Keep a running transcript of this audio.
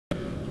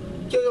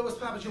Yo, what's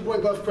poppin'? It's your boy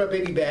Buff Crab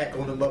Baby back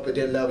on them up at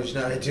their levels. You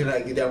know how to do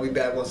like get down. We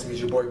back once again.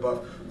 It's your boy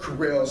Buff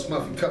Correll,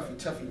 Smuffy, Cuffy,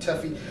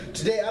 Tuffy.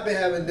 Today I've been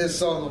having this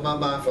song on my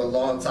mind for a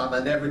long time.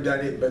 I never done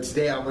it, but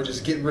today I'm gonna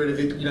just get rid of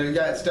it. You know, you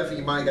got stuff in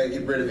your mind, you gotta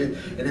get rid of it.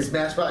 And it's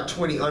Matchbox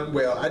 20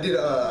 Unwell. I did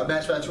a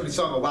Matchbox 20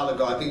 song a while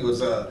ago. I think it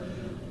was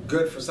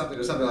Good for something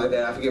or something like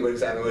that. I forget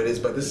exactly what it is,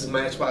 but this is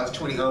Matchbox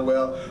 20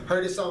 Unwell.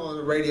 Heard this song on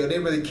the radio.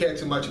 Didn't really care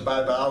too much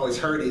about it, but I always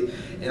heard it.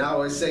 And I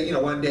always say, you know,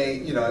 one day,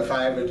 you know, if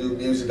I ever do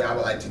music, I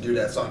would like to do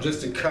that song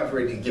just to cover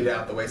it and get it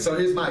out the way. So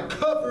here's my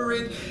cover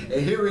it,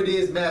 and here it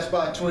is,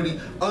 Matchbox 20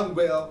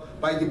 Unwell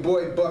by your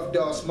boy Buff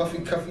Dog, Smuffy,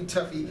 Cuffy,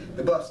 Tuffy,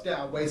 the Buff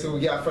Style way. So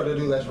without further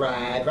ado, let's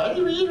ride. Ride.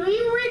 Let's go.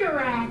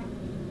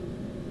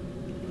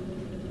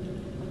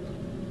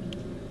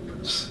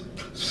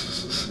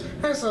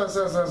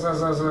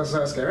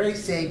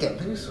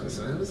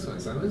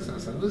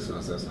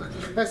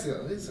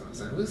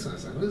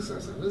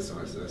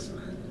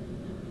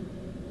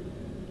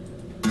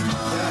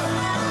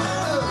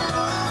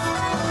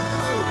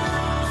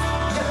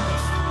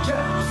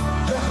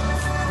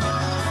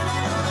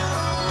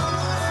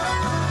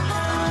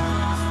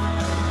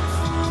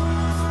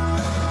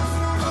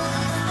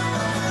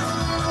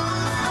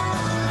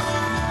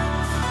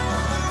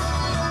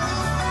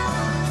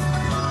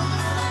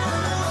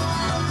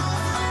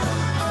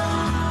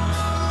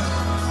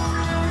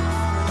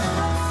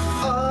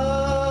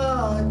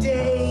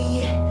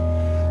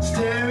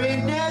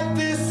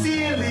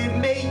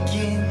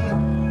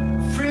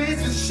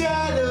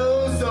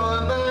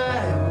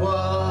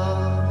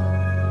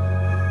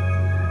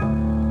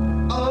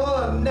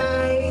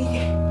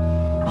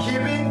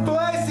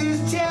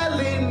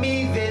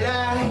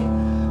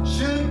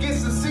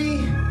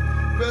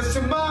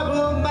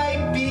 Tomorrow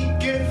might be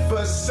good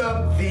for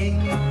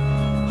something.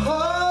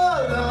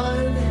 Hold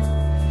on,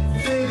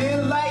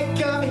 feeling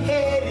like I'm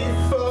headed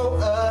for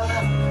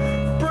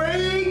a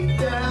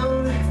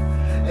breakdown,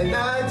 and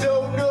I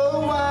don't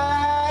know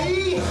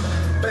why,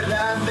 but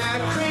I'm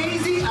not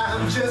crazy,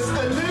 I'm just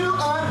a little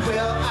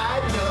unwell. I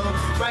know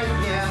right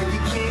now you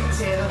can't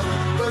tell,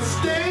 but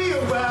stay a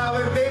while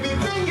and maybe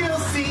then you'll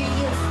see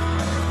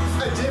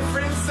a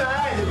different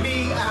side of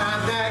me.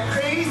 I'm not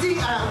crazy,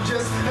 I'm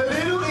just a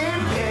little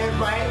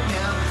right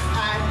now. I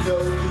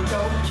know you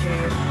don't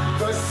care,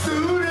 but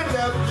soon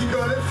enough you're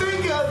gonna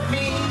think of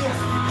me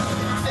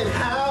and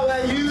how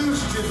I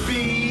used to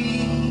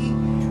be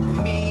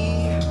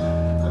me.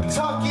 I'm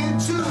talking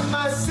to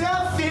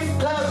myself in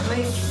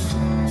public,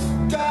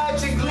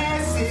 dodging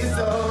glances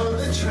on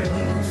the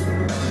train,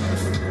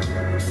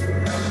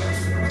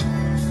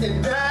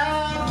 and I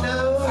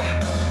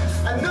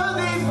know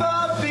they've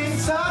all been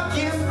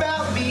talking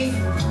about me.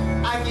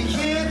 I can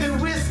hear the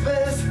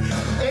whispers,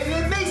 and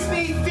it makes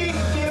me think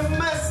there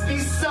must be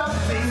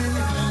something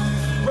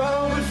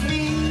wrong with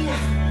me.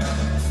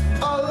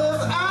 All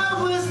of I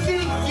was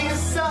thinking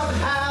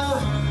somehow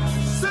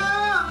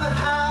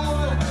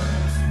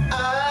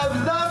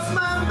I've lost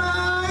my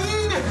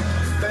mind,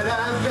 but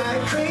I'm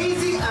not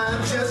crazy,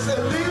 I'm just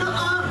a little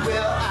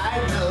unwell. I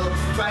know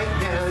right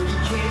now you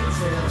can't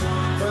tell,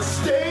 but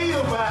stay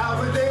a while,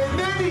 but then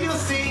maybe you'll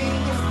see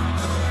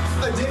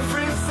a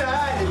different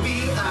side of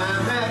me.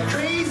 I'm not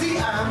crazy,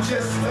 I'm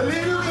just a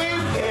little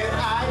impaired.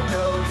 I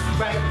know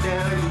right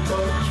now you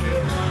don't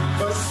care,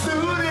 but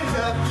soon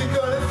enough you're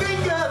gonna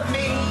think of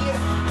me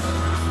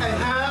and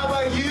how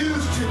I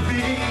used to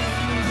be.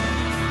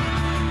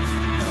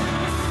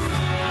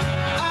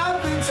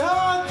 I've been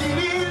talking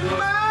in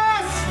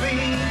my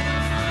sleep.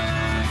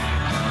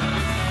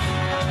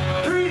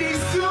 Pretty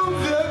soon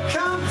they'll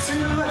come to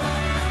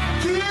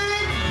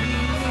get me.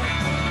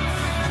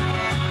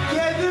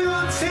 Yeah,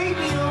 they'll take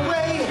me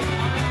away.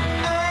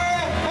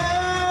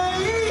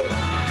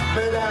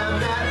 But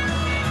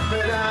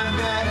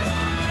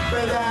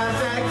I'm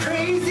not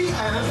crazy,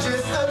 I'm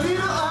just a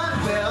little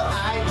unwell.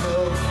 I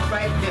know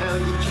right now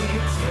you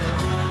can't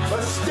tell,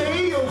 but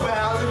stay a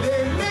while and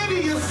then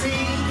maybe you'll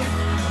see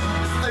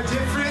a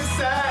different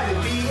side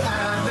of me.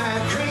 I'm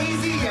not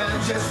crazy,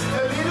 I'm just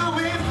a little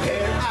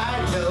impaired.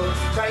 I know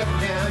right